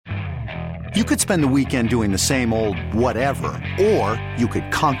You could spend the weekend doing the same old whatever, or you could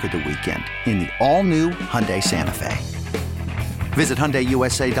conquer the weekend in the all-new Hyundai Santa Fe. Visit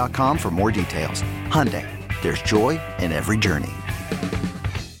HyundaiUSA.com for more details. Hyundai, there's joy in every journey.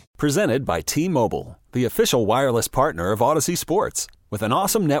 Presented by T-Mobile, the official wireless partner of Odyssey Sports. With an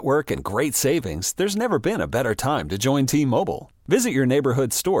awesome network and great savings, there's never been a better time to join T-Mobile. Visit your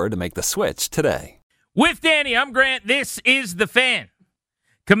neighborhood store to make the switch today. With Danny, I'm Grant. This is The Fan.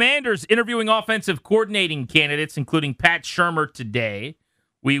 Commanders interviewing offensive coordinating candidates, including Pat Shurmur today.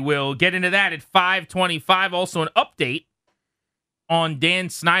 We will get into that at 5:25. Also an update on Dan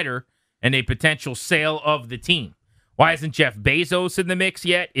Snyder and a potential sale of the team. Why isn't Jeff Bezos in the mix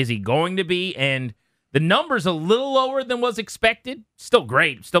yet? Is he going to be? And the number's a little lower than was expected. Still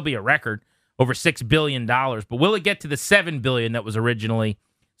great. Still be a record. Over $6 billion. But will it get to the $7 billion that was originally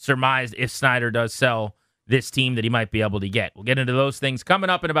surmised if Snyder does sell this team that he might be able to get? We'll get into those things coming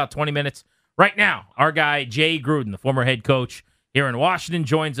up in about 20 minutes. Right now, our guy Jay Gruden, the former head coach here in Washington,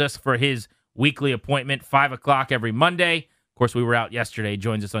 joins us for his weekly appointment, 5 o'clock every Monday. Of course, we were out yesterday.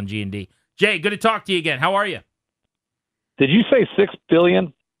 Joins us on G&D. Jay, good to talk to you again. How are you? Did you say $6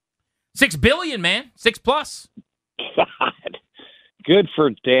 billion? $6 billion, man. 6 plus. God. Good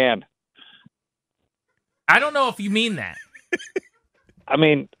for Dan. I don't know if you mean that. I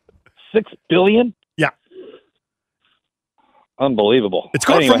mean, $6 billion? Yeah. Unbelievable. It's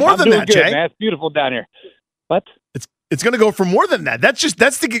going for more than that, good, Jay. Man. It's beautiful down here. What? It's going to go for more than that. That's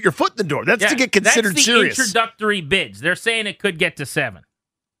to get your foot in the door. That's to get considered that's the serious. Introductory bids. They're saying it could get to 7.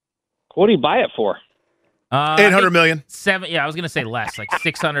 What do you buy it for? $800 million. 7. Yeah, I was going to say less, like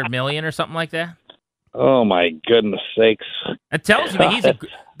 $600 million or something like that. Oh my goodness sakes! It tells you that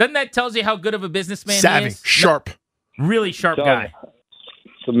doesn't that tells you how good of a businessman Savvy, he is? sharp, really sharp guy.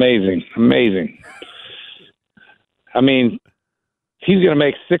 It's amazing. I mean, he's going to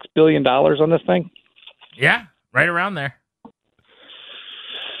make $6 billion on this thing. Yeah, right around there.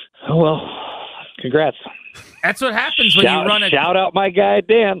 Oh well, congrats. That's what happens when you run a shout out my guy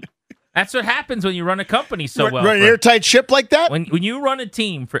Dan. That's what happens when you run a company so well. Run an airtight ship like that? When you run a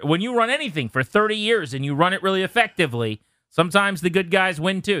team, when you run anything for 30 years and you run it really effectively, sometimes the good guys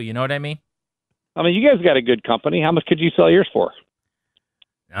win too. You know what I mean? I mean, you guys got a good company. How much could you sell yours for?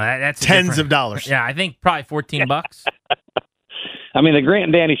 That's tens of dollars. Yeah, I think probably $14. I mean, the Grant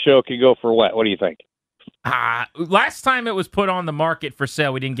and Danny show could go for what? What do you think? Last time it was put on the market for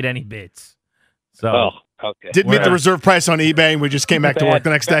sale, we didn't get any bids. So. Okay. Didn't meet the reserve price on eBay, and we just came back to work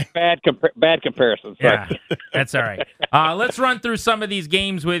the next day. Bad comparison. Yeah, that's all right. Let's run through some of these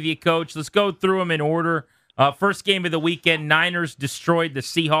games with you, Coach. Let's go through them in order. First game of the weekend, Niners destroyed the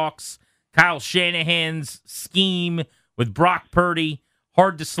Seahawks. Kyle Shanahan's scheme with Brock Purdy,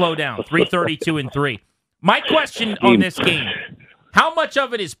 hard to slow down, 332-3. My question on this game, how much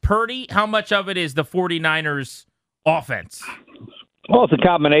of it is Purdy? How much of it is the 49ers offense? Well, it's a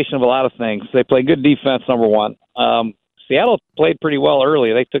combination of a lot of things. They play good defense, number one. Seattle played pretty well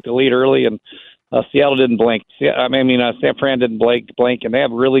early. They took the lead early, and Seattle didn't blink. San Fran didn't blink, and they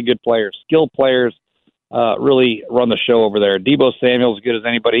have really good players, skilled players, really run the show over there. Deebo Samuel's as good as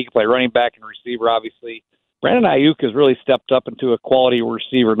anybody. He can play running back and receiver, obviously. Brandon Ayuk has really stepped up into a quality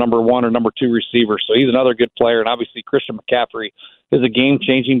receiver, number 1 or number 2 receiver, so he's another good player. And obviously Christian McCaffrey is a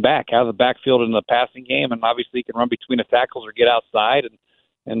game-changing back out of the backfield in the passing game, and obviously he can run between the tackles or get outside,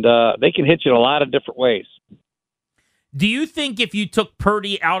 and they can hit you in a lot of different ways. Do you think if you took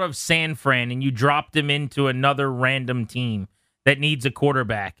Purdy out of San Fran and you dropped him into another random team that needs a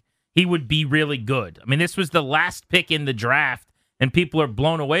quarterback, he would be really good? I mean, this was the last pick in the draft, and people are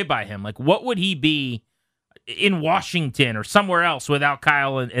blown away by him. Like, what would he be in Washington or somewhere else without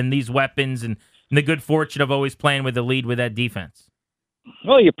Kyle and these weapons and the good fortune of always playing with the lead with that defense?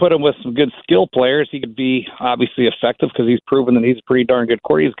 Well, you put him with some good skill players. He could be obviously effective because he's proven that he's a pretty darn good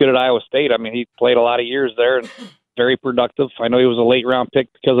quarterback. He's good at Iowa State. I mean, he played a lot of years there and very productive. I know he was a late-round pick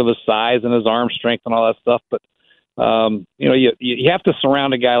because of his size and his arm strength and all that stuff, but you have to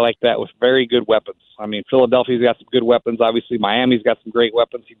surround a guy like that with very good weapons. I mean, Philadelphia's got some good weapons. Obviously, Miami's got some great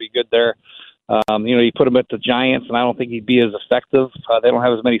weapons. He'd be good there. You put him at the Giants, and I don't think he'd be as effective. They don't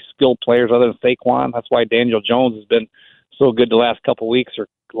have as many skilled players other than Saquon. That's why Daniel Jones has been so good the last couple of weeks or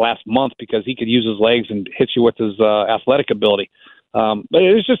last month, because he could use his legs and hit you with his athletic ability. But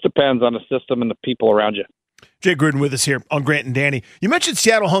it just depends on the system and the people around you. Jay Gruden with us here on Grant and Danny. You mentioned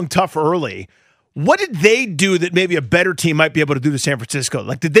Seattle hung tough early. What did they do that maybe a better team might be able to do to San Francisco?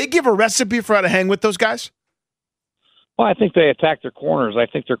 Like, did they give a recipe for how to hang with those guys? Well, I think they attacked their corners. I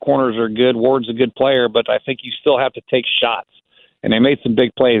think their corners are good. Ward's a good player, but I think you still have to take shots. And they made some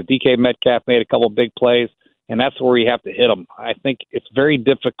big plays. DK Metcalf made a couple big plays. and that's where you have to hit them. I think it's very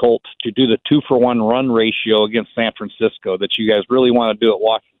difficult to do the 2-for-1 run ratio against San Francisco that you guys really want to do at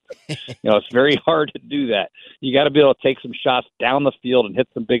Washington. It's very hard to do that. You got to be able to take some shots down the field and hit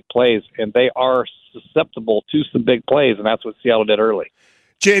some big plays, and they are susceptible to some big plays, and that's what Seattle did early.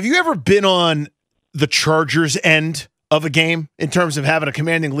 Jay, have you ever been on the Chargers end of a game in terms of having a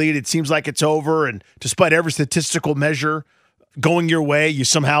commanding lead? It seems like it's over, and despite every statistical measure going your way, you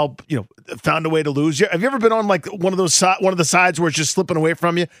somehow found a way to lose. Have you ever been on like one of the sides where it's just slipping away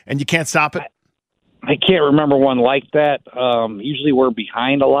from you and you can't stop it? I can't remember one like that. Usually we're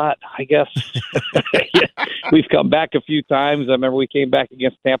behind a lot, I guess. We've come back a few times. I remember we came back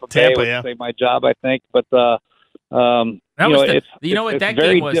against Tampa Bay, which saved my job, I think. But that was it's that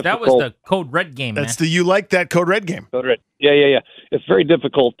very game was. difficult. That was the Code Red game. That's you like that Code Red game. Code Red. Yeah. It's very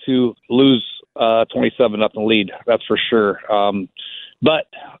difficult to lose 27-0 lead. That's for sure. But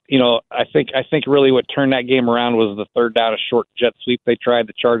I think really what turned that game around was the third down, a short jet sweep they tried.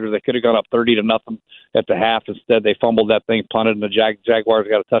 The Chargers, they could have gone up 30-0 at the half. Instead, they fumbled that thing, punted, and the Jaguars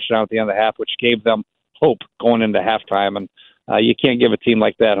got a touchdown at the end of the half, which gave them hope going into halftime. And you can't give a team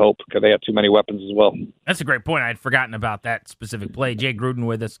like that hope because they have too many weapons as well. That's a great point. I had forgotten about that specific play. Jay Gruden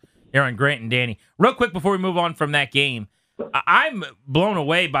with us here on Grant and Danny. Real quick before we move on from that game, I'm blown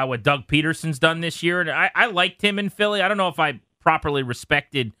away by what Doug Peterson's done this year. And I liked him in Philly. I don't know if I properly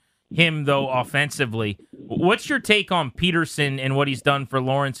respected him, though, offensively. What's your take on Peterson and what he's done for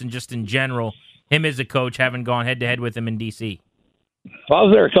Lawrence and just in general, him as a coach, having gone head-to-head with him in D.C.? Well, I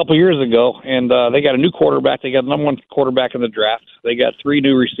was there a couple years ago, and they got a new quarterback. They got the number one quarterback in the draft. They got 3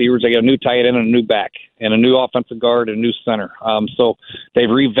 new receivers. They got a new tight end and a new back, and a new offensive guard and a new center. So they've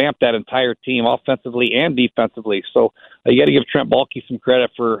revamped that entire team offensively and defensively. So you got to give Trent Baalke some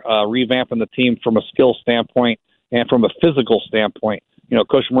credit for revamping the team from a skill standpoint and from a physical standpoint.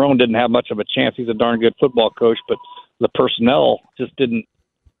 Coach Marone didn't have much of a chance. He's a darn good football coach, but the personnel just didn't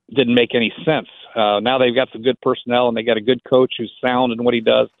make any sense. Now they've got some good personnel, and they got a good coach who's sound in what he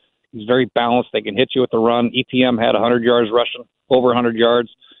does. He's very balanced. They can hit you with the run. ETM had 100 yards rushing, over 100 yards.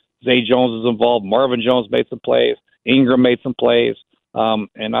 Zay Jones is involved. Marvin Jones made some plays. Ingram made some plays.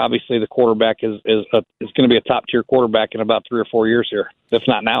 And obviously the quarterback is going to be a top-tier quarterback in about 3 or 4 years here, if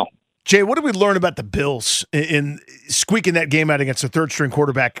not now. Jay, what did we learn about the Bills in squeaking that game out against a third-string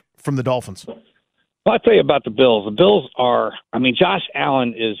quarterback from the Dolphins? Well, I'll tell you about the Bills. The Bills are – Josh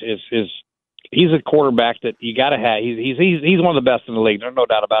Allen is he's a quarterback that you got to have. He's one of the best in the league. There's no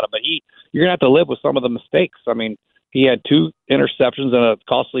doubt about it. But you're going to have to live with some of the mistakes. He had 2 interceptions and a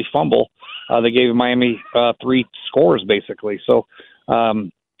costly fumble. They gave Miami 3 scores, basically. So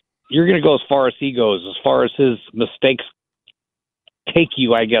you're going to go as far as he goes, as far as his mistakes take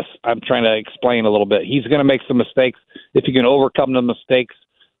you, I guess I'm trying to explain a little bit. He's going to make some mistakes. If you can overcome the mistakes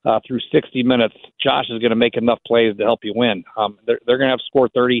through 60 minutes, Josh is going to make enough plays to help you win. They're going to have to score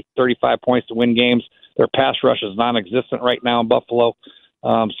 30, 35 points to win games. Their pass rush is non-existent right now in Buffalo.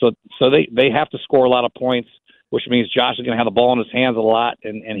 So they have to score a lot of points, which means Josh is going to have the ball in his hands a lot,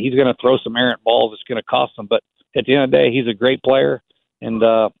 and he's going to throw some errant balls that's going to cost them. But at the end of the day, he's a great player, and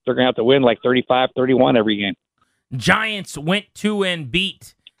they're going to have to win like 35-31 every game. Giants went to and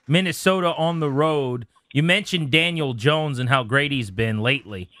beat Minnesota on the road. You mentioned Daniel Jones and how great he's been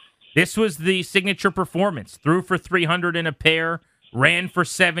lately. This was the signature performance. Threw for 300 in a pair, ran for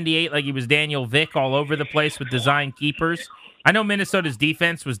 78 like he was Daniel Vick all over the place with design keepers. I know Minnesota's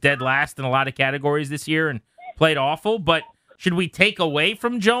defense was dead last in a lot of categories this year and played awful, but should we take away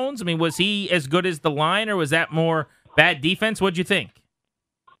from Jones? Was he as good as the line, or was that more bad defense? What'd you think?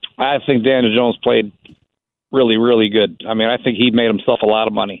 I think Daniel Jones played really, really good. I think he made himself a lot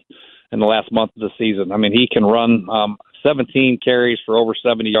of money in the last month of the season. He can run 17 carries for over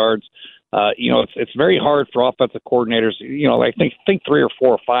 70 yards. It's very hard for offensive coordinators. I think 3 or 4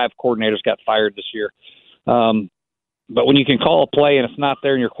 or 5 coordinators got fired this year. But when you can call a play and it's not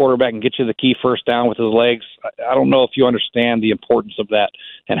there and your quarterback can get you the key first down with his legs, I don't know if you understand the importance of that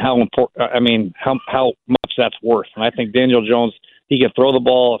and how much that's worth. And I think Daniel Jones, he can throw the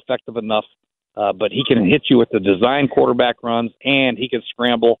ball effective enough, but he can hit you with the design quarterback runs, and he can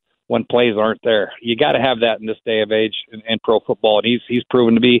scramble when plays aren't there. You got to have that in this day of age in pro football, and he's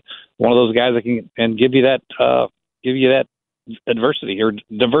proven to be one of those guys that can give you that adversity or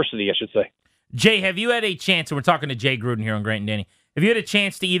diversity, I should say. Jay, have you had a chance, and we're talking to Jay Gruden here on Grant and Danny, have you had a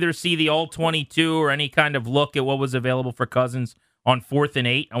chance to either see the All-22 or any kind of look at what was available for Cousins on 4th and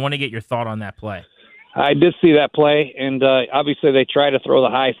 8? I want to get your thought on that play. I did see that play, and obviously they tried to throw the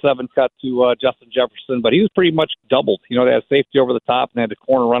high 7 cut to Justin Jefferson, but he was pretty much doubled. They had safety over the top, and they had the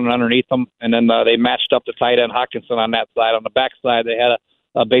corner running underneath them, and then they matched up the tight end Hockenson on that side. On the back side, they had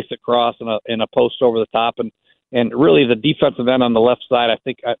a basic cross and a post over the top. And really the defensive end on the left side, I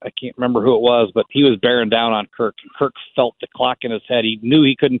think, I can't remember who it was, but he was bearing down on Kirk. And Kirk felt the clock in his head. He knew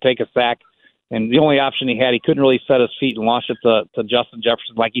he couldn't take a sack. And the only option he had, he couldn't really set his feet and launch it to Justin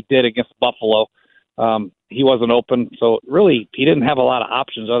Jefferson like he did against Buffalo. He wasn't open. So really, he didn't have a lot of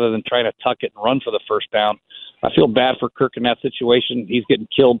options other than trying to tuck it and run for the first down. I feel bad for Kirk in that situation. He's getting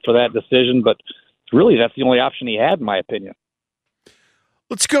killed for that decision, but really that's the only option he had, in my opinion.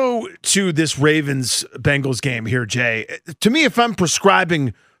 Let's go to this Ravens-Bengals game here, Jay. To me, if I'm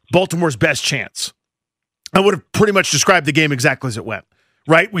prescribing Baltimore's best chance, I would have pretty much described the game exactly as it went.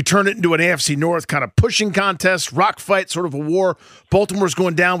 Right? We turn it into an AFC North kind of pushing contest, rock fight, sort of a war. Baltimore's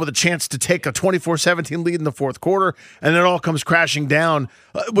going down with a chance to take a 24-17 lead in the fourth quarter, and then it all comes crashing down.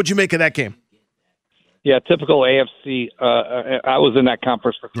 What'd you make of that game? Yeah, typical AFC. I was in that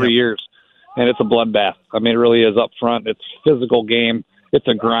conference for 3 years, and it's a bloodbath. I mean, it really is up front. It's a physical game. It's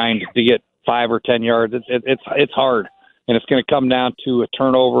a grind to get 5 or 10 yards. It's hard, and it's going to come down to a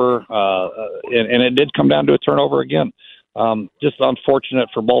turnover, and it did come down to a turnover again. Just unfortunate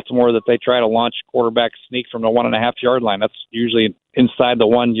for Baltimore that they try to launch quarterback sneak from the 1.5-yard line. That's usually inside the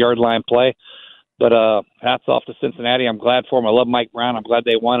 1-yard line play. But hats off to Cincinnati. I'm glad for them. I love Mike Brown. I'm glad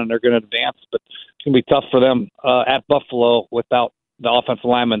they won, and they're going to advance. But it's going to be tough for them at Buffalo without the offensive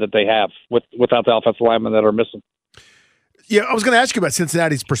linemen that they have, without the offensive linemen that are missing. Yeah, I was going to ask you about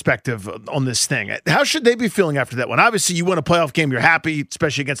Cincinnati's perspective on this thing. How should they be feeling after that one? Obviously, you win a playoff game. You're happy,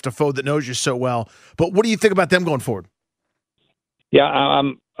 especially against a foe that knows you so well. But what do you think about them going forward? Yeah,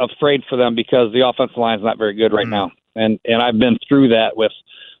 I'm afraid for them because the offensive line is not very good right now. And I've been through that with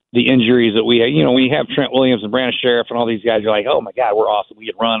the injuries that we have. You know, when you have Trent Williams and Brandon Sheriff and all these guys, you're like, oh, my God, we're awesome. We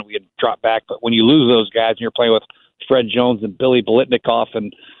had run, we had dropped back. But when you lose those guys and you're playing with Fred Jones and Billy Bolitnikoff,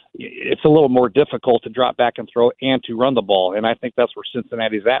 and it's a little more difficult to drop back and throw and to run the ball. And I think that's where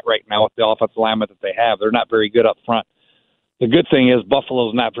Cincinnati's at right now with the offensive linemen that they have. They're not very good up front. The good thing is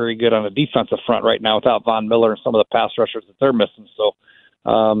Buffalo's not very good on the defensive front right now without Von Miller and some of the pass rushers that they're missing. So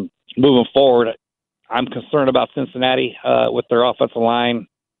moving forward, I'm concerned about Cincinnati with their offensive line,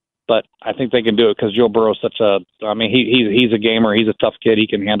 but I think they can do it because Joe Burrow's he's a gamer. He's a tough kid. He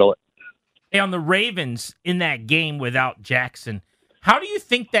can handle it. Hey, on the Ravens in that game without Jackson, how do you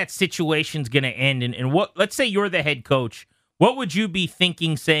think that situation's going to end? And what? Let's say you're the head coach. What would you be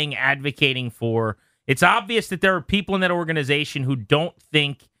thinking, saying, advocating for? It's obvious that there are people in that organization who don't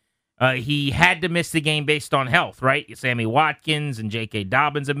think he had to miss the game based on health, right? Sammy Watkins and J.K.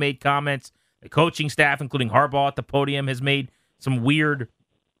 Dobbins have made comments. The coaching staff, including Harbaugh at the podium, has made some weird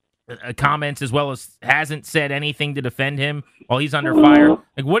comments, as well as hasn't said anything to defend him while he's under fire.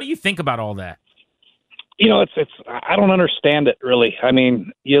 Like, what do you think about all that? You know, I don't understand it, really. I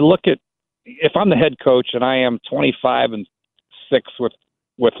mean, you look at, if I'm the head coach and I am 25-6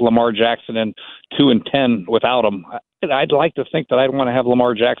 with Lamar Jackson and 2-10 without him, I'd like to think that I'd want to have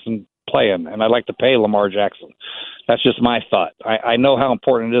Lamar Jackson playing, and I'd like to pay Lamar Jackson. That's just my thought. I know how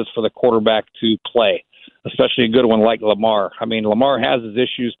important it is for the quarterback to play, especially a good one like Lamar. I mean, Lamar has his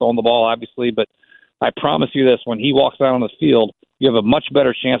issues throwing the ball, obviously, but I promise you this, when he walks out on the field, you have a much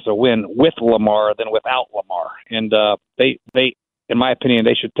better chance to win with Lamar than without Lamar. And they, in my opinion,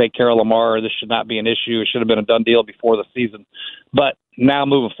 they should take care of Lamar. This should not be an issue. It should have been a done deal before the season. But now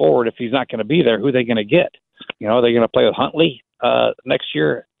moving forward, if he's not going to be there, who are they going to get? You know, they're going to play with Huntley next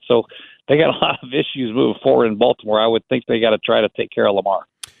year. So they got a lot of issues moving forward in Baltimore. I would think they got to try to take care of Lamar.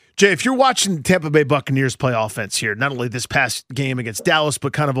 Jay, if you're watching the Tampa Bay Buccaneers play offense here, not only this past game against Dallas,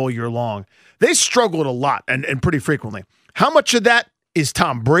 but kind of all year long, they struggled a lot and pretty frequently. How much of that is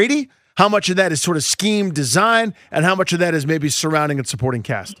Tom Brady? How much of that is sort of scheme design? And how much of that is maybe surrounding and supporting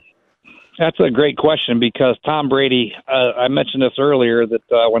cast? That's a great question because Tom Brady, I mentioned this earlier, that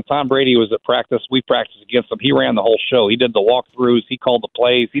when Tom Brady was at practice, we practiced against him. He ran the whole show. He did the walkthroughs. He called the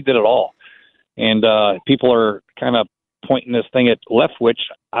plays. He did it all. And people are kind of pointing this thing at Leftwich.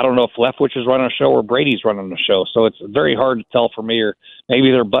 I don't know if Leftwich is running a show or Brady's running the show. So it's very hard to tell for me, or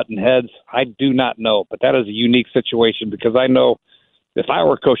maybe they're butting heads. I do not know. But that is a unique situation because I know if I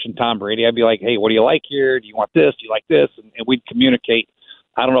were coaching Tom Brady, I'd be like, hey, what do you like here? Do you want this? Do you like this? And we'd communicate.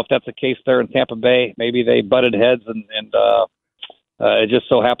 I don't know if that's the case there in Tampa Bay. Maybe they butted heads and it just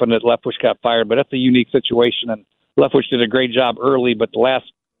so happened that Leftwich got fired. But that's a unique situation. And Leftwich did a great job early, but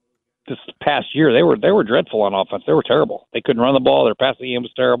this past year, they were dreadful on offense. They were terrible. They couldn't run the ball. Their passing game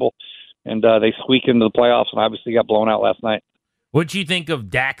was terrible. And they squeaked into the playoffs and obviously got blown out last night. What do you think of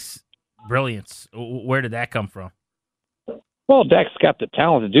Dak's brilliance? Where did that come from? Well, Dak's got the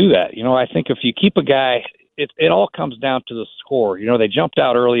talent to do that. You know, I think if you keep a guy, it all comes down to the score. You know, they jumped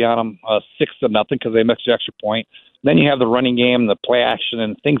out early on him 6-0 because they missed the extra point. Then you have the running game, the play action,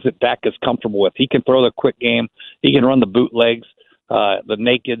 and things that Dak is comfortable with. He can throw the quick game. He can run the bootlegs, the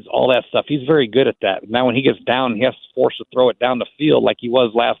nakeds, all that stuff. He's very good at that. Now when he gets down, he has to force to throw it down the field like he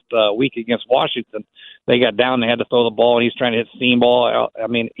was last week against Washington. They got down, they had to throw the ball, and he's trying to hit seam ball. I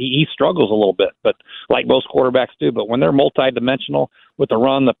mean, he struggles a little bit, but like most quarterbacks do. But when they're multidimensional with the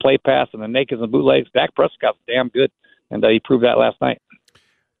run, the play pass, and the nakeds and bootlegs, Dak Prescott's damn good, and he proved that last night.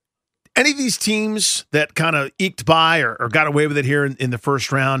 Any of these teams that kind of eked by or got away with it here in the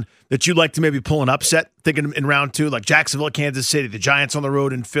first round that you'd like to maybe pull an upset, thinking in round two, like Jacksonville, Kansas City, the Giants on the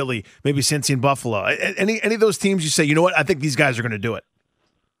road in Philly, maybe Cincy and Buffalo? Any of those teams you say, you know what, I think these guys are going to do it?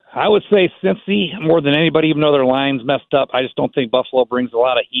 I would say Cincy more than anybody, even though their line's messed up. I just don't think Buffalo brings a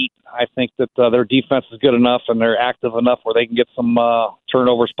lot of heat. I think that their defense is good enough and they're active enough where they can get some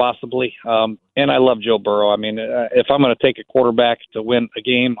turnovers possibly. And I love Joe Burrow. I mean, if I'm going to take a quarterback to win a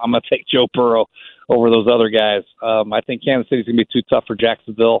game, I'm going to take Joe Burrow over those other guys. I think Kansas City's going to be too tough for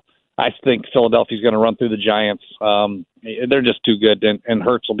Jacksonville. I think Philadelphia's going to run through the Giants. They're just too good, and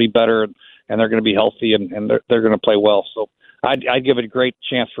Hurts will be better, and they're going to be healthy, and they're going to play well. So I'd give it a great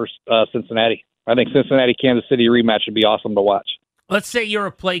chance for Cincinnati. I think Cincinnati-Kansas City rematch would be awesome to watch. Let's say you're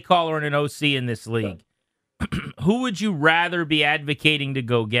a play caller and an OC in this league. Who would you rather be advocating to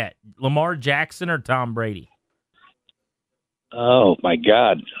go get, Lamar Jackson or Tom Brady? Oh, my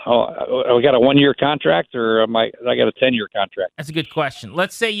God. Oh, we got a 1-year contract, or I got a 10-year contract? That's a good question.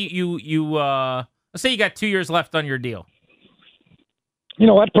 Let's say let's say you got 2 years left on your deal. You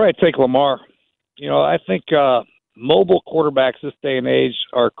know, I'd probably take Lamar. You know, I think mobile quarterbacks this day and age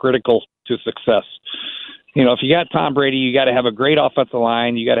are critical to success. You know, if you got Tom Brady, you got to have a great offensive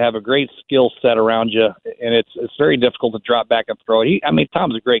line. You got to have a great skill set around you, and it's very difficult to drop back and throw it.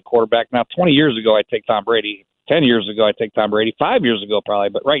 Tom's a great quarterback. Now, 20 years ago, I'd take Tom Brady. 10 years ago, I'd take Tom Brady. 5 years ago, probably.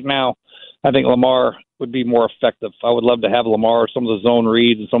 But right now, I think Lamar would be more effective. I would love to have Lamar, some of the zone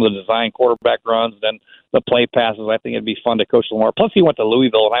reads and some of the design quarterback runs, then the play passes. I think it'd be fun to coach Lamar. Plus, he went to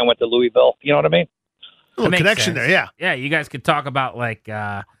Louisville, and I went to Louisville. You know what I mean? A little connection there, yeah. Yeah, you guys could talk about, like,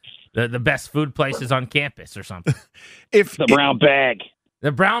 the best food places on campus or something. The Brown Bag.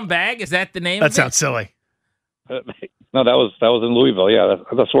 The Brown Bag? Is that the name that of it? That sounds silly. No, that was in Louisville. Yeah,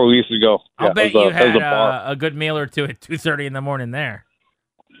 that's where we used to go. I'll bet you had a good meal or two at 2:30 in the morning there.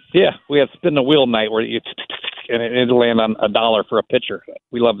 Yeah, we had spin the wheel night where and it'd land on $1 for a pitcher.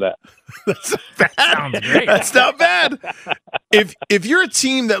 We love that. That sounds great. That's not bad. If you're a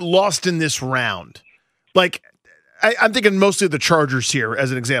team that lost in this round, like I'm thinking mostly of the Chargers here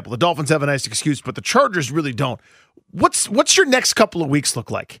as an example. The Dolphins have a nice excuse, but the Chargers really don't. What's your next couple of weeks look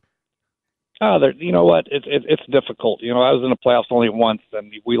like? Oh, you know what? It's difficult. You know, I was in the playoffs only once,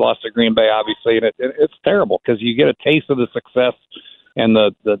 and we lost to Green Bay, obviously, and it's terrible because you get a taste of the success and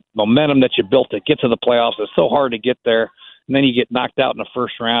the momentum that you built to get to the playoffs. It's so hard to get there, and then you get knocked out in the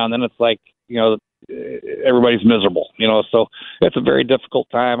first round, and it's like, you know, everybody's miserable. You know, so it's a very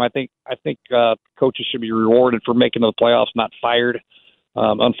difficult time. I think coaches should be rewarded for making the playoffs, not fired.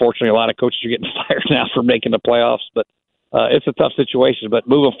 Unfortunately, a lot of coaches are getting fired now for making the playoffs, but it's a tough situation. But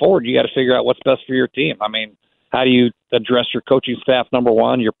moving forward, you got to figure out what's best for your team. I mean, how do you address your coaching staff, number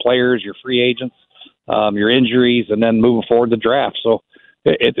one, your players, your free agents, your injuries, and then moving forward the draft. So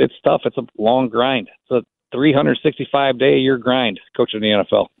it's tough. It's a long grind. It's a 365-day-a-year grind coaching the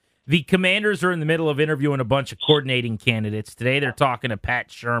NFL. The Commanders are in the middle of interviewing a bunch of coordinating candidates. Today they're talking to Pat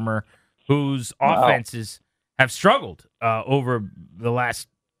Shurmur, whose offenses have struggled over the last,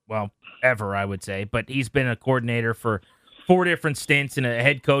 ever, I would say. But he's been a coordinator for 4 different stints and a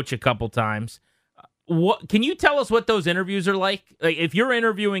head coach a couple times. What can you tell us what those interviews are like? Like if you're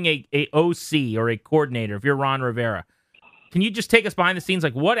interviewing a OC or a coordinator, if you're Ron Rivera, can you just take us behind the scenes?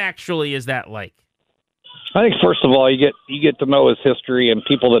 Like what actually is that like? I think first of all, you get to know his history and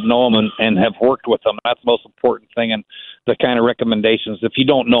people that know him and have worked with him. That's the most important thing. And the kind of recommendations, if you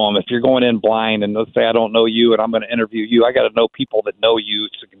don't know him, if you're going in blind and let's say I don't know you and I'm going to interview you, I got to know people that know you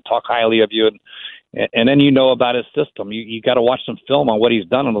so can talk highly of you. And then you know about his system. You got to watch some film on what he's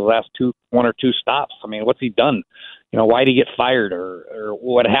done in the last 1 or 2 stops. I mean, what's he done? You know, why did he get fired or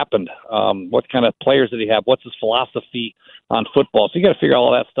what happened? What kind of players did he have? What's his philosophy on football? So you got to figure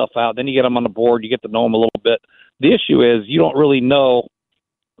all that stuff out. Then you get him on the board. You get to know him a little bit. The issue is you don't really know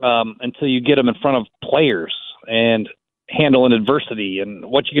until you get him in front of players and handling adversity and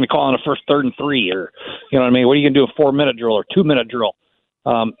what you're going to call on a first 3rd and 3 or, you know what I mean? What are you going to do, a 4-minute drill or 2-minute drill?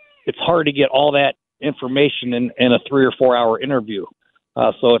 It's hard to get all that information in a 3 or 4 hour interview.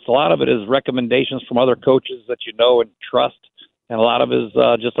 So it's a lot of it is recommendations from other coaches that you know and trust, and a lot of it is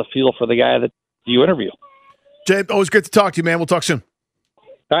just a feel for the guy that you interview. Jay, always great to talk to you, man. We'll talk soon.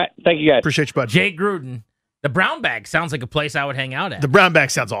 All right. Thank you, guys. Appreciate you, bud. Jay Gruden, The Brown Bag sounds like a place I would hang out at. The Brown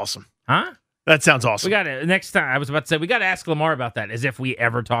Bag sounds awesome. Huh? That sounds awesome. We got to next time. I was about to say we got to ask Lamar about that, as if we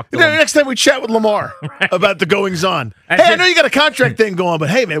ever talked to You know, him. next time we chat with Lamar about the goings on. That's Hey, I it. know you got a contract thing going,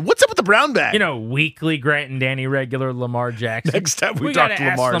 but hey, man, what's up with the Brown Bag? You know, weekly Grant and Danny regular Lamar Jackson. Next time we gotta talk to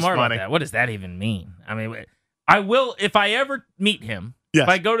ask Lamar, it's about funny. that. What does that even mean? I mean, I will if I ever meet him. Yes. If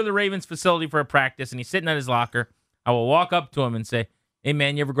I go to the Ravens facility for a practice and he's sitting at his locker, I will walk up to him and say, "Hey,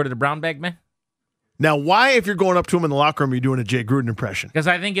 man, you ever go to the Brown Bag, man?" Now, why, if you're going up to him in the locker room, you're doing a Jay Gruden impression? Because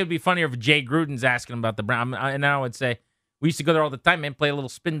I think it'd be funnier if Jay Gruden's asking him about the Brown. And I would say, we used to go there all the time, man. Play a little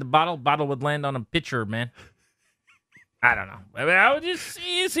spin the bottle. Bottle would land on a pitcher, man. I don't know. I mean, I would just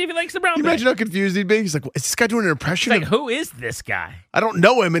see if he likes the Brown Can you Bag. imagine how confused he'd be? He's like, is this guy doing an impression? It's like, who is this guy? I don't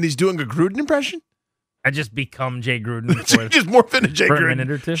know him, and he's doing a Gruden impression? I just become Jay Gruden for, Just morph into Jay for a Gruden.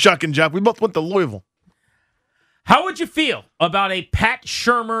 minute or two. Shuck and Jock. We both went to Louisville. How would you feel about a Pat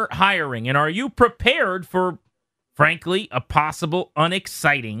Shurmur hiring? And are you prepared for, frankly, a possible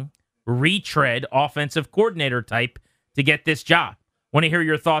unexciting retread offensive coordinator type to get this job? Want to hear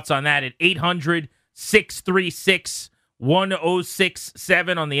your thoughts on that at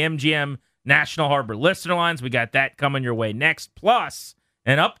 800-636-1067 on the MGM National Harbor listener lines. We got that coming your way next. Plus,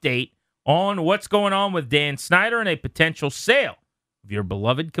 an update on what's going on with Dan Snyder and a potential sale of your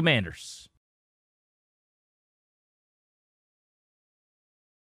beloved Commanders.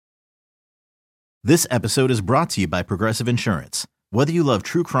 This episode is brought to you by Progressive Insurance. Whether you love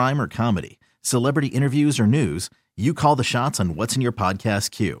true crime or comedy, celebrity interviews or news, you call the shots on what's in your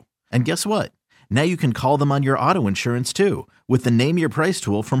podcast queue. And guess what? Now you can call them on your auto insurance too with the Name Your Price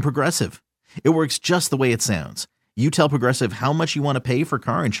tool from Progressive. It works just the way it sounds. You tell Progressive how much you want to pay for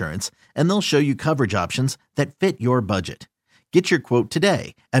car insurance, and they'll show you coverage options that fit your budget. Get your quote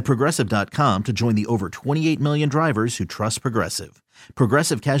today at Progressive.com to join the over 28 million drivers who trust Progressive.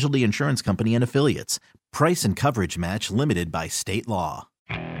 Progressive Casualty Insurance Company and Affiliates. Price and coverage match limited by state law.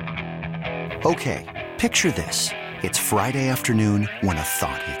 Okay, picture this. It's Friday afternoon when a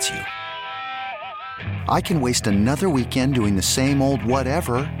thought hits you. I can waste another weekend doing the same old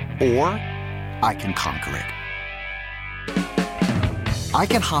whatever, or I can conquer it. I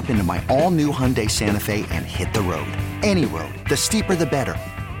can hop into my all-new Hyundai Santa Fe and hit the road. Any road. The steeper, the better.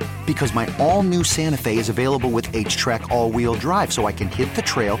 Because my all-new Santa Fe is available with H-Track all-wheel drive, so I can hit the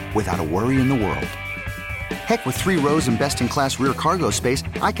trail without a worry in the world. Heck, with 3 rows and best-in-class rear cargo space,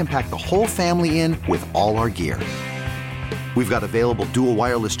 I can pack the whole family in with all our gear. We've got available dual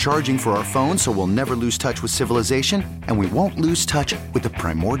wireless charging for our phones, so we'll never lose touch with civilization, and we won't lose touch with the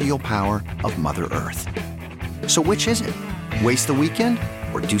primordial power of Mother Earth. So which is it? Waste the weekend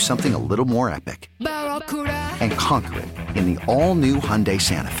or do something a little more epic? And conquer it in the all-new Hyundai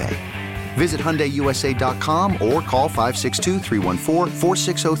Santa Fe. Visit HyundaiUSA.com or call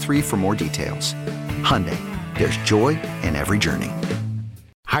 562-314-4603 for more details. Hyundai, there's joy in every journey.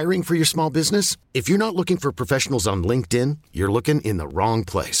 Hiring for your small business? If you're not looking for professionals on LinkedIn, you're looking in the wrong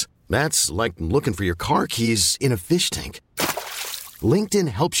place. That's like looking for your car keys in a fish tank. LinkedIn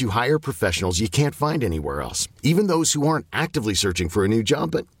helps you hire professionals you can't find anywhere else, even those who aren't actively searching for a new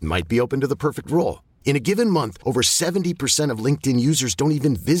job but might be open to the perfect role. In a given month, over 70% of LinkedIn users don't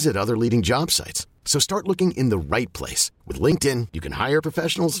even visit other leading job sites. So start looking in the right place. With LinkedIn, you can hire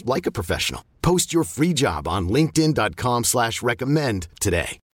professionals like a professional. Post your free job on linkedin.com/recommend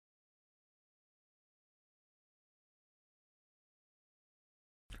today.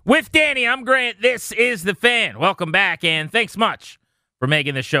 With Danny, I'm Grant. This is The Fan. Welcome back, and thanks much for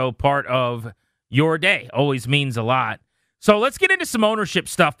making the show part of your day. Always means a lot. So let's get into some ownership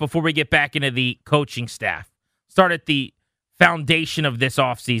stuff before we get back into the coaching staff. Start at the foundation of this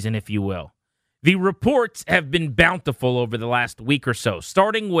offseason, if you will. The reports have been bountiful over the last week or so,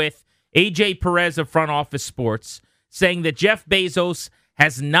 starting with AJ Perez of Front Office Sports saying that Jeff Bezos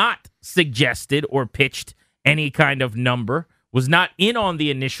has not suggested or pitched any kind of number, was not in on the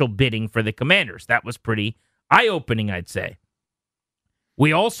initial bidding for the Commanders. That was pretty eye-opening, I'd say.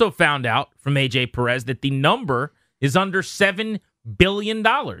 We also found out from AJ Perez that the number is under $7 billion.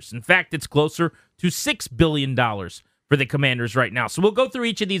 In fact, it's closer to $6 billion for the Commanders right now. So we'll go through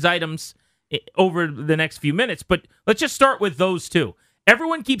each of these items over the next few minutes, but let's just start with those two.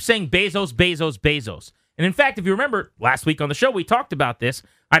 Everyone keeps saying Bezos, Bezos, Bezos. And in fact, if you remember, last week on the show, we talked about this.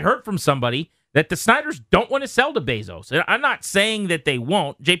 I'd heard from somebody that the Snyders don't want to sell to Bezos. And I'm not saying that they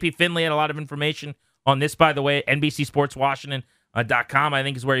won't. JP Finley had a lot of information on this, by the way. NBCSportsWashington.com, I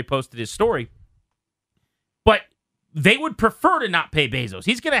think, is where he posted his story. But they would prefer to not pay Bezos.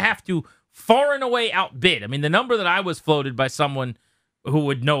 He's going to have to far and away outbid. I mean, the number that I was floated by someone who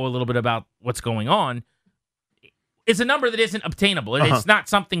would know a little bit about what's going on is a number that isn't obtainable. It's not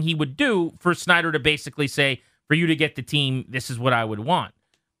something he would do for Snyder to basically say, for you to get the team, this is what I would want.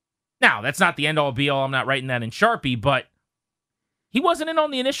 Now, that's not the end-all, be-all. I'm not writing that in Sharpie, but he wasn't in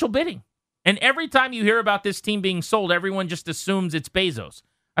on the initial bidding. And every time you hear about this team being sold, everyone just assumes it's Bezos.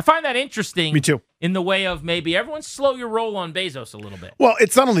 I find that interesting. Me too. In the way of maybe everyone slow your roll on Bezos a little bit. Well,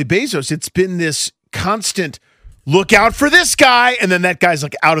 it's not only Bezos. It's been this constant look out for this guy, and then that guy's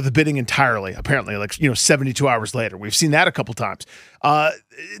like out of the bidding entirely, apparently, 72 hours later. We've seen that a couple times.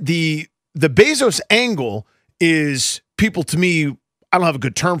 The Bezos angle is, people, to me, I don't have a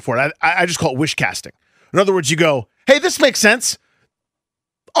good term for it. I just call it wish casting. In other words, you go, hey, this makes sense.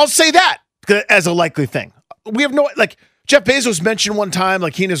 I'll say that as a likely thing. We have Jeff Bezos mentioned one time,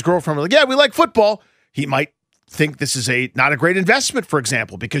 he and his girlfriend were like, yeah, we like football. He might think this is not a great investment, for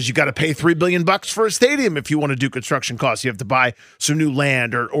example, because you got to pay $3 billion for a stadium if you want to do construction costs. You have to buy some new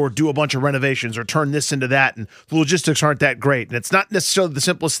land or do a bunch of renovations or turn this into that, and the logistics aren't that great. And it's not necessarily the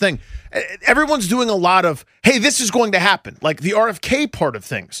simplest thing. Everyone's doing a lot of, hey, this is going to happen, like the RFK part of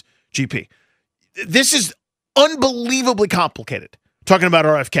things, GP. This is unbelievably complicated. Talking about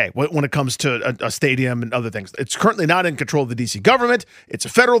RFK when it comes to a stadium and other things. It's currently not in control of the D.C. government. It's a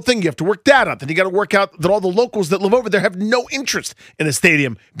federal thing. You have to work that out. Then you got to work out that all the locals that live over there have no interest in a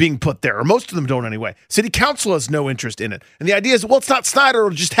stadium being put there, or most of them don't anyway. City council has no interest in it. And the idea is, well, it's not Snyder,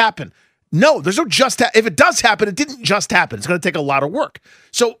 it'll just happen. No, there's no if it does happen, it didn't just happen. It's going to take a lot of work.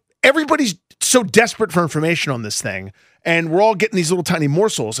 So everybody's so desperate for information on this thing, and we're all getting these little tiny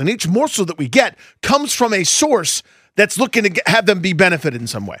morsels, and each morsel that we get comes from a source that's looking to have them be benefited in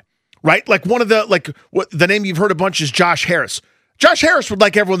some way, right? Like one of the name you've heard a bunch is Josh Harris. Josh Harris would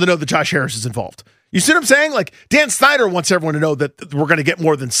like everyone to know that Josh Harris is involved. You see what I'm saying? Like Dan Snyder wants everyone to know that we're going to get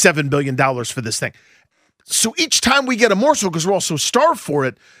more than $7 billion for this thing. So each time we get a morsel, because we're all so starved for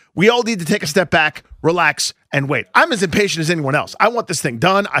it, we all need to take a step back, relax, and wait. I'm as impatient as anyone else. I want this thing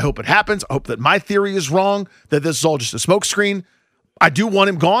done. I hope it happens. I hope that my theory is wrong, that this is all just a smokescreen. I do want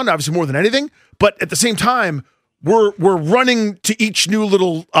him gone, obviously more than anything. But at the same time, we're running to each new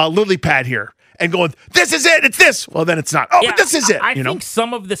little lily pad here and going, this is it, it's this. Well, then it's not. Oh, yeah, but this is it. I think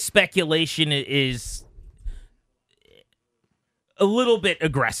some of the speculation is a little bit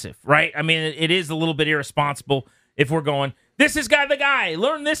aggressive, right? I mean, it is a little bit irresponsible if we're going, this is the guy,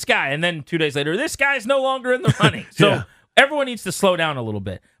 learn this guy. And then 2 days later, this guy's no longer in the running. So everyone needs to slow down a little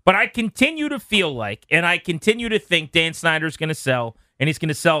bit. But I continue to feel like, and I continue to think Dan Snyder's going to sell, and he's going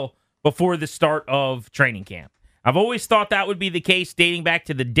to sell before the start of training camp. I've always thought that would be the case dating back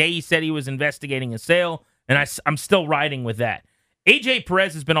to the day he said he was investigating a sale, and I'm still riding with that. AJ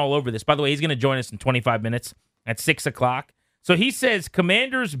Perez has been all over this. By the way, he's going to join us in 25 minutes at 6 o'clock. So he says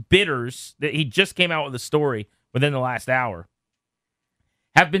Commanders bidders, that he just came out with a story within the last hour,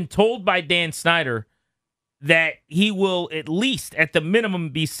 have been told by Dan Snyder that he will at least, at the minimum,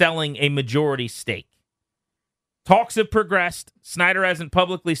 be selling a majority stake. Talks have progressed. Snyder hasn't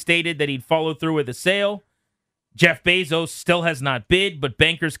publicly stated that he'd follow through with a sale. Jeff Bezos still has not bid, but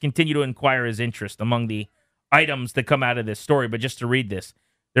bankers continue to inquire his interest among the items that come out of this story. But just to read this,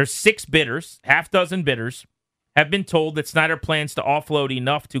 there's 6 bidders, half dozen bidders, have been told that Snyder plans to offload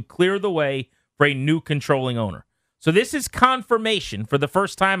enough to clear the way for a new controlling owner. So this is confirmation for the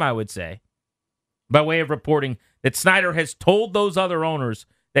first time, I would say, by way of reporting, that Snyder has told those other owners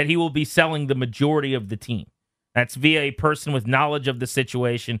that he will be selling the majority of the team. That's via a person with knowledge of the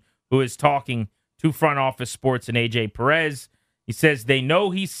situation who is talking to Front Office Sports and AJ Perez. He says they know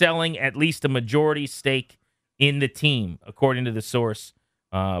he's selling at least a majority stake in the team, according to the source.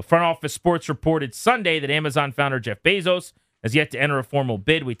 Front Office Sports reported Sunday that Amazon founder Jeff Bezos has yet to enter a formal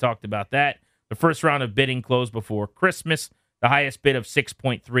bid. We talked about that. The first round of bidding closed before Christmas, the highest bid of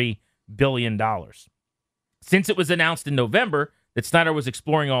 $6.3 billion. Since it was announced in November that Snyder was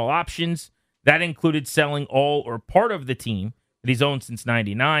exploring all options, that included selling all or part of the team that he's owned since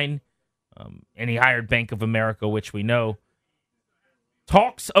 1999. And he hired Bank of America, which we know.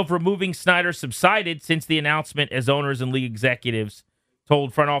 Talks of removing Snyder subsided since the announcement, as owners and league executives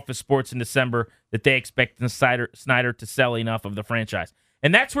told Front Office Sports in December that they expect Snyder to sell enough of the franchise.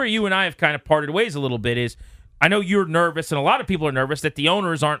 And that's where you and I have kind of parted ways a little bit is, I know you're nervous, and a lot of people are nervous that the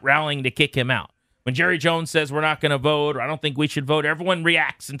owners aren't rallying to kick him out. When Jerry Jones says we're not going to vote, or I don't think we should vote, everyone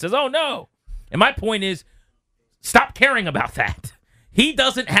reacts and says, oh, no. And my point is, stop caring about that. He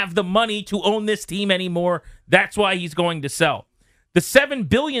doesn't have the money to own this team anymore. That's why he's going to sell. The $7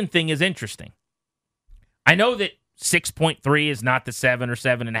 billion thing is interesting. I know that 6.3 is not the 7 or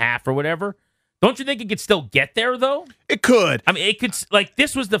 7.5 or whatever. Don't you think it could still get there, though? It could. I mean, it could. Like,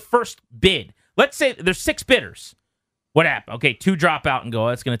 this was the first bid. Let's say there's 6 bidders. What happened? Okay, 2 drop out and go,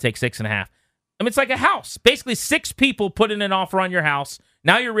 it's going to take 6.5. I mean, it's like a house. Basically, 6 people put in an offer on your house.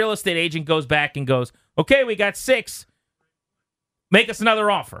 Now your real estate agent goes back and goes, okay, we got 6. Make us another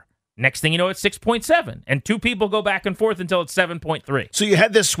offer. Next thing you know, it's 6.7, and 2 people go back and forth until it's 7.3. So you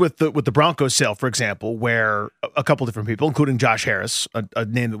had this with the Broncos sale, for example, where a couple different people, including Josh Harris, a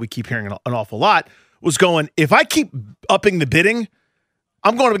name that we keep hearing an awful lot, was going, if I keep upping the bidding,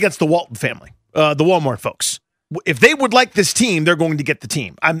 I'm going up against the Walton family, the Walmart folks. If they would like this team, they're going to get the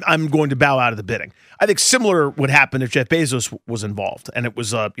team. I'm going to bow out of the bidding. I think similar would happen if Jeff Bezos was involved, and it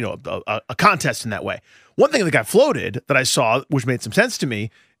was a contest in that way. One thing that got floated that I saw, which made some sense to me,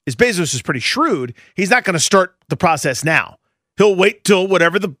 is Bezos is pretty shrewd. He's not going to start the process now. He'll wait till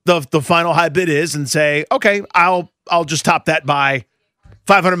whatever the final high bid is and say, okay, I'll just top that by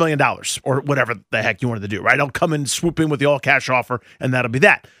 $500 million or whatever the heck you wanted to do, right? I'll come and swoop in with the all-cash offer, and that'll be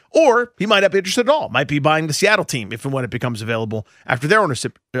that. Or he might not be interested at all. Might be buying the Seattle team if and when it becomes available after their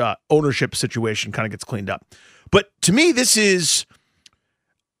ownership situation kind of gets cleaned up. But to me, this is,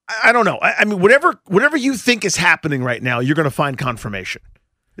 I don't know. I mean, whatever you think is happening right now, you're going to find confirmation.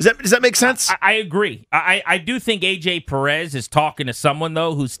 Does that make sense? I agree. I do think A.J. Perez is talking to someone,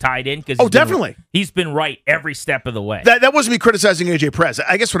 though, who's tied in. Definitely. He's been right every step of the way. That wasn't me criticizing A.J. Perez.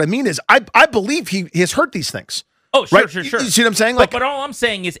 I guess what I mean is I believe he has heard these things. Oh, sure, right? sure. You see what I'm saying? But all I'm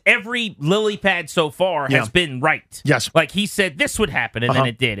saying is every lily pad so far has been right. Yes. Like he said this would happen, and then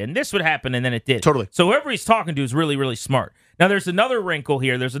it did. And this would happen, and then it did. Totally. So whoever he's talking to is really, really smart. Now, there's another wrinkle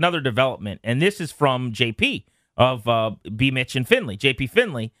here. There's another development, and this is from JP of B. Mitch and Finley. JP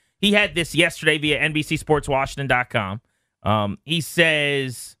Finley. He had this yesterday via NBCSportsWashington.com. He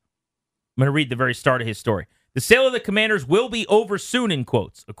says, I'm going to read the very start of his story. The sale of the Commanders will be over soon, in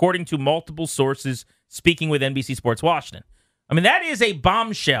quotes, according to multiple sources speaking with NBC Sports Washington. I mean, that is a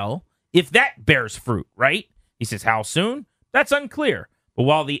bombshell if that bears fruit, right? He says, how soon? That's unclear. But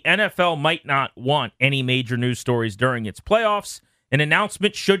while the NFL might not want any major news stories during its playoffs, an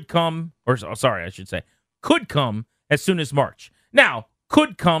announcement could come as soon as March. Now,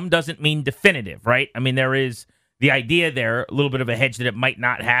 could come doesn't mean definitive, right? I mean, there is the idea there, a little bit of a hedge that it might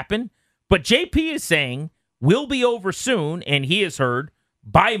not happen. But JP is saying will be over soon, and he has heard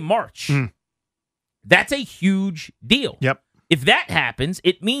by March. That's a huge deal. Yep. If that happens,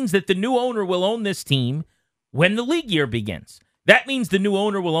 it means that the new owner will own this team when the league year begins. That means the new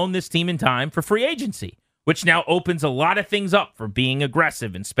owner will own this team in time for free agency, which now opens a lot of things up for being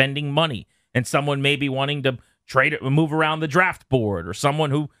aggressive and spending money, and someone maybe wanting to trade it, move around the draft board, or someone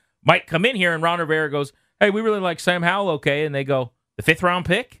who might come in here and Ron Rivera goes, hey, we really like Sam Howell, okay? And they go, the 5th round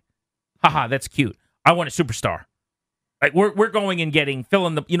pick? Haha, that's cute. I want a superstar. Like we're going and getting,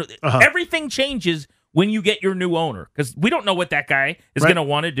 filling the, everything changes when you get your new owner, because we don't know what that guy is going to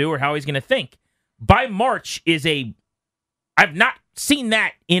want to do or how he's going to think. By March I've not seen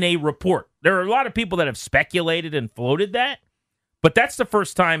that in a report. There are a lot of people that have speculated and floated that, but that's the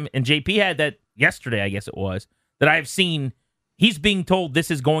first time, and JP had that yesterday, I guess it was, that I've seen he's being told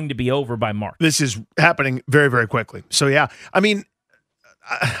this is going to be over by March. This is happening very, very quickly. So, yeah, I mean,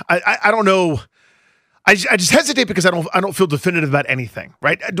 I don't know. I just hesitate because I don't feel definitive about anything,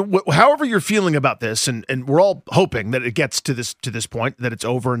 right? However you're feeling about this, and we're all hoping that it gets to this point, that it's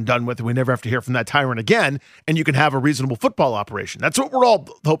over and done with, and we never have to hear from that tyrant again, and you can have a reasonable football operation. That's what we're all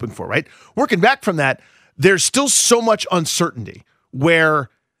hoping for, right? Working back from that, there's still so much uncertainty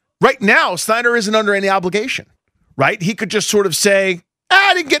where right now Snyder isn't under any obligation, right? He could just sort of say,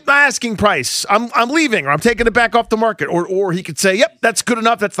 I didn't get my asking price. I'm leaving, or I'm taking it back off the market. Or he could say, yep, that's good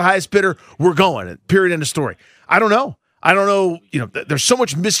enough. That's the highest bidder. We're going. Period. End of story. I don't know. There's so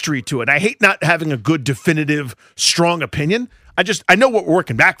much mystery to it. I hate not having a good, definitive, strong opinion. I know what we're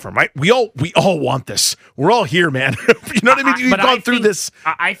working back from, right? We all want this. We're all here, man. You know what I mean? You've gone through this.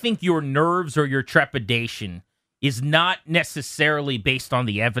 I think your nerves or your trepidation is not necessarily based on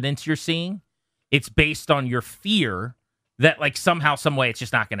the evidence you're seeing. It's based on your fear that like somehow, some way, it's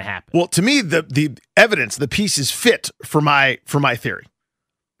just not going to happen. Well, to me, the evidence, the pieces fit for my theory,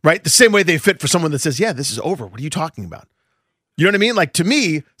 right? The same way they fit for someone that says, yeah, this is over. What are you talking about? You know what I mean? Like, to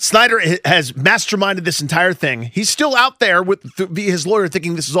me, Snyder has masterminded this entire thing. He's still out there via his lawyer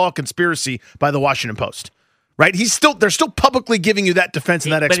thinking this is all conspiracy by the Washington Post, right? They're still publicly giving you that defense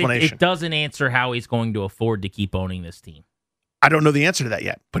and that explanation. It doesn't answer how he's going to afford to keep owning this team. I don't know the answer to that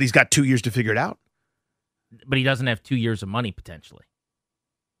yet, but he's got 2 years to figure it out. But he doesn't have 2 years of money, potentially.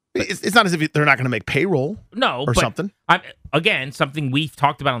 It's not as if they're not going to make payroll something. Again, something we've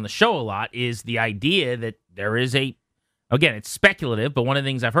talked about on the show a lot is the idea that there is again, it's speculative, but one of the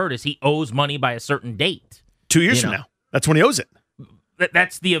things I've heard is he owes money by a certain date. 2 years from now. That's when he owes it.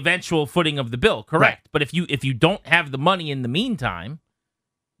 That's the eventual footing of the bill, correct? Right. But if you don't have the money in the meantime,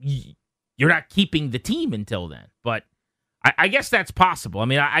 you you're not keeping the team until then. But I guess that's possible. I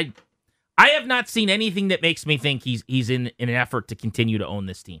mean, I have not seen anything that makes me think he's in an effort to continue to own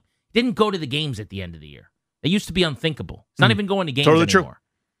this team. Didn't go to the games at the end of the year. They used to be unthinkable. It's not even going to games anymore.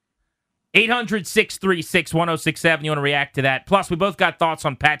 800-636-1067. You want to react to that? Plus, we both got thoughts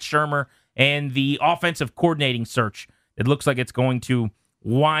on Pat Shurmur and the offensive coordinating search. It looks like it's going to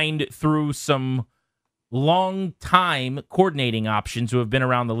wind through some long-time coordinating options who have been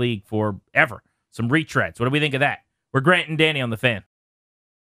around the league forever. Some retreads. What do we think of that? We're Grant and Danny on The Fan.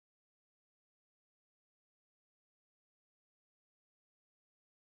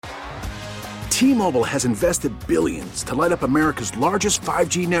 T-Mobile has invested billions to light up America's largest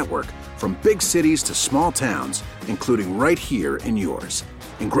 5G network, from big cities to small towns, including right here in yours.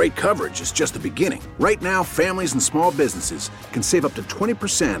 And great coverage is just the beginning. Right now, families and small businesses can save up to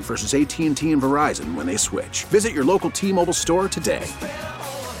 20% versus AT&T and Verizon when they switch. Visit your local T-Mobile store today.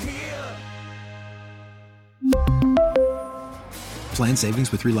 Plan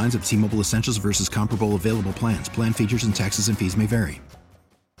savings with 3 lines of T-Mobile Essentials versus comparable available plans. Plan features and taxes and fees may vary.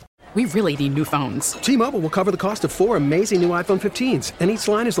 We really need new phones. T-Mobile will cover the cost of 4 amazing new iPhone 15s, and each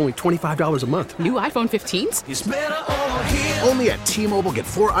line is only $25 a month. New iPhone 15s? It's better over here. Only at T-Mobile, get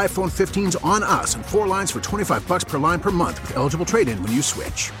 4 iPhone 15s on us and 4 lines for $25 per line per month with eligible trade-in when you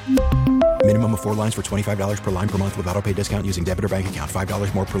switch. Minimum of 4 lines for $25 per line per month with autopay discount using debit or bank account.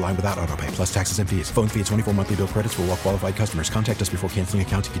 $5 more per line without autopay, plus taxes and fees. Phone fee at 24 monthly bill credits for well-qualified customers. Contact us before canceling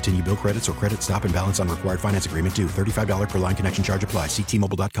account to continue bill credits or credit stop and balance on required finance agreement due. $35 per line connection charge applies. See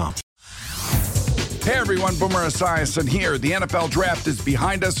T-Mobile.com. Hey everyone, Boomer Esiason here. The NFL draft is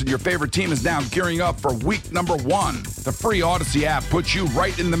behind us and your favorite team is now gearing up for week number 1. The free Odyssey app puts you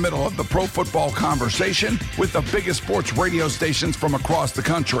right in the middle of the pro football conversation with the biggest sports radio stations from across the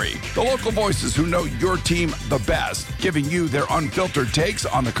country. The local voices who know your team the best, giving you their unfiltered takes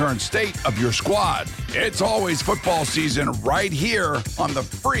on the current state of your squad. It's always football season right here on the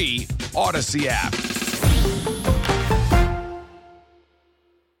free Odyssey app.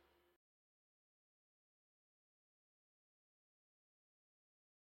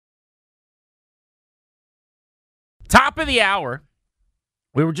 Top of the hour,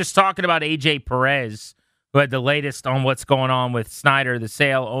 we were just talking about A.J. Perez, who had the latest on what's going on with Snyder, the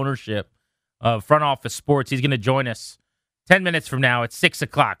sale, ownership of Front Office Sports. He's going to join us 10 minutes from now at 6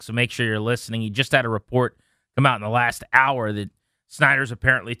 o'clock, so make sure you're listening. He just had a report come out in the last hour that Snyder's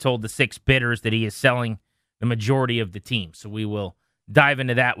apparently told the 6 bidders that he is selling the majority of the team. So we will dive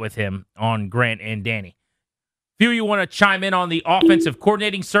into that with him on Grant and Danny. Few of you want to chime in on the offensive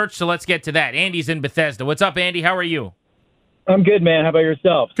coordinating search, so let's get to that. Andy's in Bethesda. What's up, Andy? How are you? I'm good, man. How about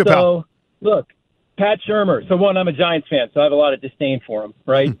yourself? Good, pal. Look, Pat Shurmur. So, one, I'm a Giants fan, so I have a lot of disdain for him,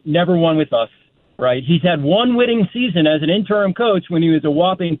 right? Never won with us, right? He's had one winning season as an interim coach when he was a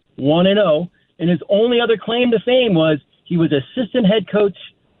whopping 1-0, and his only other claim to fame was he was assistant head coach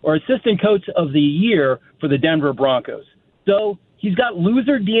or assistant coach of the year for the Denver Broncos. So, he's got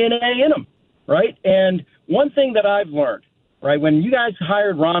loser DNA in him, right? And one thing that I've learned, right, when you guys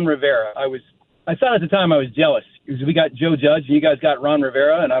hired Ron Rivera, I thought at the time I was jealous because we got Joe Judge and you guys got Ron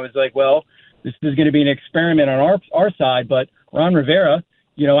Rivera, and I was like, well, this is going to be an experiment on our side. But Ron Rivera,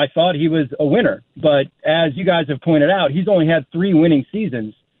 you know, I thought he was a winner. But as you guys have pointed out, he's only had 3 winning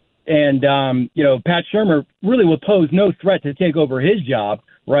seasons. And, you know, Pat Shurmur really will pose no threat to take over his job,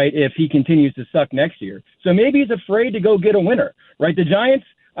 right, if he continues to suck next year. So maybe he's afraid to go get a winner, right? The Giants,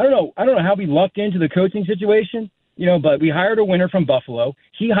 I don't know how we lucked into the coaching situation, you know, but we hired a winner from Buffalo.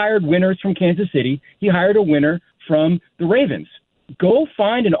 He hired winners from Kansas City. He hired a winner from the Ravens. Go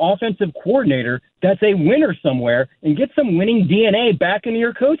find an offensive coordinator that's a winner somewhere and get some winning DNA back into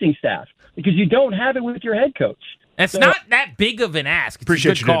your coaching staff because you don't have it with your head coach. It's not that big of an ask. It's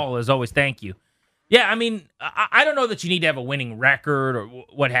Appreciate a good call, as always. Thank you. Yeah, I mean, I don't know that you need to have a winning record or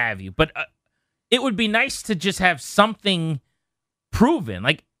what have you, but it would be nice to just have something proven.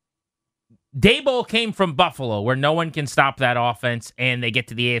 Like, Daboll came from Buffalo, where no one can stop that offense, and they get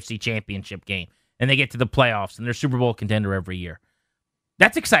to the AFC Championship game, and they get to the playoffs, and they're Super Bowl contender every year.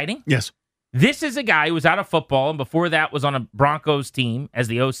 That's exciting. Yes. This is a guy who was out of football, and before that was on a Broncos team as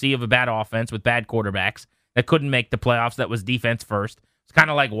the OC of a bad offense with bad quarterbacks that couldn't make the playoffs. That was defense first. It's kind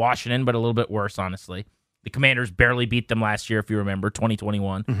of like Washington, but a little bit worse, honestly. The Commanders barely beat them last year, if you remember,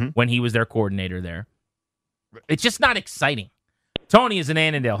 2021, when he was their coordinator there. It's just not exciting. Tony is in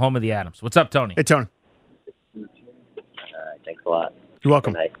Annandale, home of the Adams. What's up, Tony? Hey, Tony. All right, thanks a lot. You're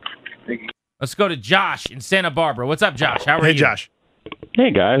welcome. Let's go to Josh in Santa Barbara. What's up, Josh? How are you? Hey, Josh. Hey,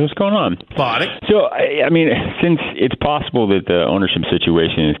 guys. What's going on? Body. So, I mean, since it's possible that the ownership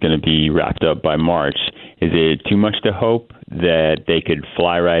situation is going to be wrapped up by March, Is it too much to hope that they could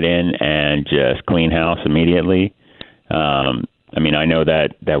fly right in and just clean house immediately? I mean, I know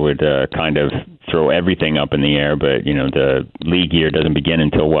that would kind of throw everything up in the air, but, the league year doesn't begin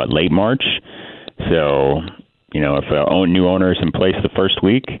until, late March? So, if new owner's in place the first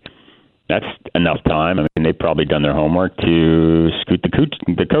week, that's enough time. I mean, they've probably done their homework to scoot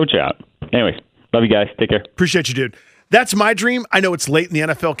the coach out. Anyways, love you guys. Take care. Appreciate you, dude. That's my dream. I know it's late in the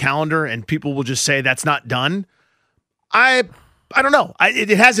NFL calendar, and people will just say that's not done. I don't know.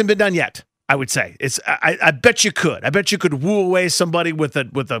 It hasn't been done yet. I would say I bet you could. I bet you could woo away somebody with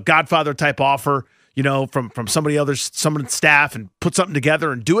a Godfather type offer, from someone's staff, and put something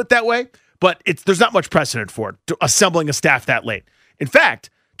together and do it that way. But there's not much precedent for it, assembling a staff that late. In fact,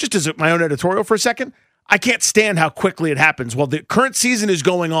 just as my own editorial for a second, I can't stand how quickly it happens. While the current season is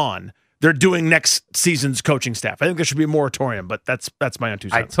going on, they're doing next season's coaching staff. I think there should be a moratorium, but that's my own 2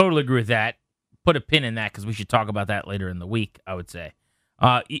 cents. I totally agree with that. Put a pin in that because we should talk about that later in the week, I would say.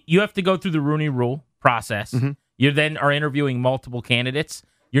 You have to go through the Rooney Rule process. Mm-hmm. You then are interviewing multiple candidates.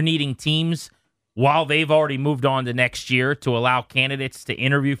 You're needing teams while they've already moved on to next year to allow candidates to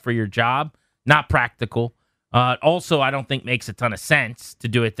interview for your job. Not practical. Also, I don't think makes a ton of sense to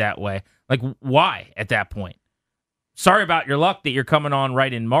do it that way. Like, why at that point? Sorry about your luck that you're coming on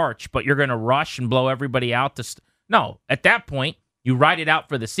right in March, but you're going to rush and blow everybody out. No, at that point, you ride it out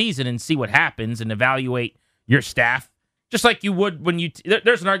for the season and see what happens and evaluate your staff. Just like you would when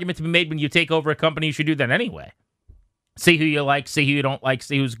there's an argument to be made when you take over a company, you should do that anyway. See who you like, see who you don't like,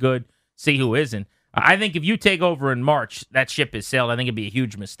 see who's good, see who isn't. I think if you take over in March, that ship has sailed. I think it'd be a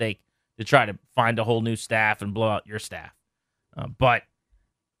huge mistake to try to find a whole new staff and blow out your staff. But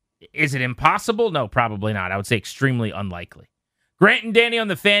is it impossible? No, probably not. I would say extremely unlikely. Grant and Danny on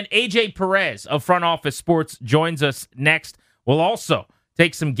the Fan. AJ Perez of Front Office Sports joins us next. We'll also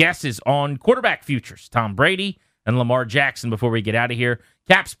take some guesses on quarterback futures. Tom Brady and Lamar Jackson before we get out of here.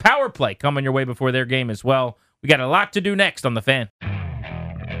 Caps Power Play coming your way before their game as well. We got a lot to do next on The Fan.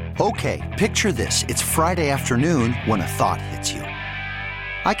 Okay, picture this. It's Friday afternoon when a thought hits you.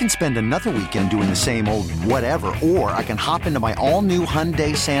 I can spend another weekend doing the same old whatever, or I can hop into my all-new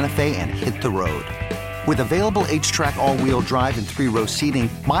Hyundai Santa Fe and hit the road. With available H-Track all-wheel drive and 3-row seating,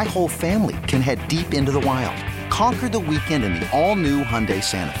 my whole family can head deep into the wild. Conquer the weekend in the all-new Hyundai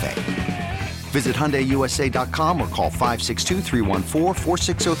Santa Fe. Visit HyundaiUSA.com or call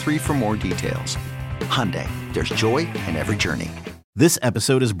 562-314-4603 for more details. Hyundai, there's joy in every journey. This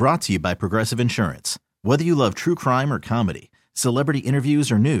episode is brought to you by Progressive Insurance. Whether you love true crime or comedy, celebrity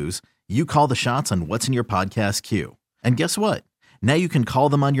interviews or news, you call the shots on what's in your podcast queue. And guess what? Now you can call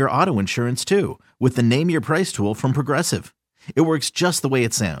them on your auto insurance too with the Name Your Price tool from Progressive. It works just the way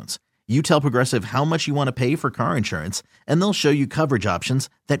it sounds. You tell Progressive how much you want to pay for car insurance, and they'll show you coverage options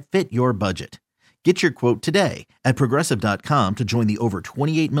that fit your budget. Get your quote today at Progressive.com to join the over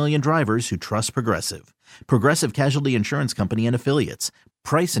 28 million drivers who trust Progressive. Progressive Casualty Insurance Company and Affiliates.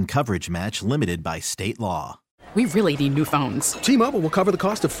 Price and coverage match limited by state law. We really need new phones. T-Mobile will cover the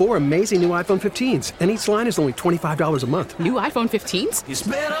cost of 4 amazing new iPhone 15s, and each line is only $25 a month. New iPhone 15s? It's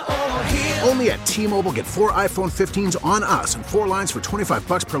better over here. Only at T-Mobile, get 4 iPhone 15s on us and 4 lines for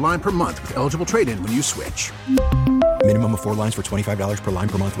 $25 per line per month with eligible trade-in when you switch. Minimum of 4 lines for $25 per line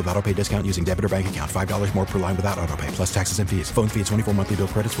per month with autopay discount using debit or bank account. $5 more per line without autopay, plus taxes and fees. Phone fee at 24 monthly bill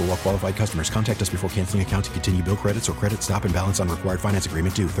credits for well-qualified customers. Contact us before canceling account to continue bill credits or credit stop and balance on required finance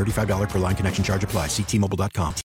agreement due. $35 per line connection charge applies. See T-Mobile.com.